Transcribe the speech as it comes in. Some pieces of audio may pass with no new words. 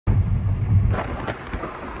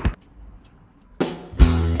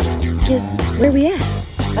Gizmo, where are we at?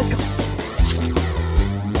 Let's go.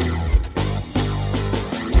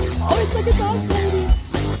 Oh, it's like a dog lady.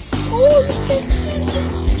 Oh, look at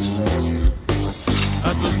I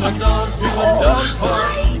took my dog to the dog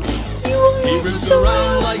park. He roots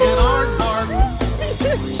around like an aardvark.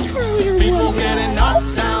 People getting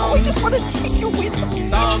knocked down. I just want to take you with me.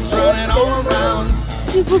 Dogs running all around.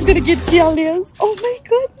 This one's gonna get jealous. Oh my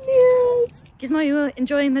goodness. Gizmo, you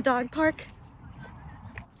enjoying the dog park?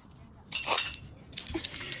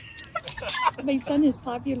 My son is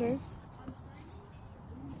popular.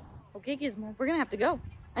 Okay, Gizmo, we're gonna have to go.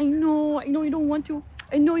 I know you don't want to.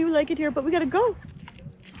 I know you like it here, but we gotta go.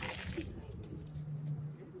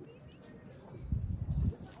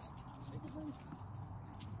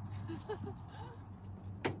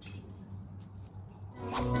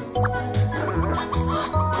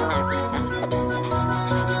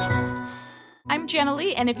 I'm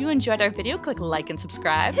Jahnnalee, and if you enjoyed our video, click like and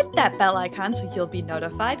subscribe. Hit that bell icon so you'll be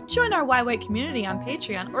notified. Join our YY community on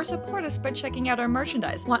Patreon, or support us by checking out our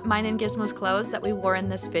merchandise. Want mine and Gizmo's clothes that we wore in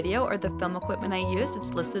this video, or the film equipment I used?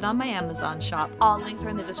 It's listed on my Amazon shop. All links are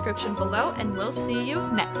in the description below, and we'll see you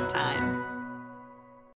next time.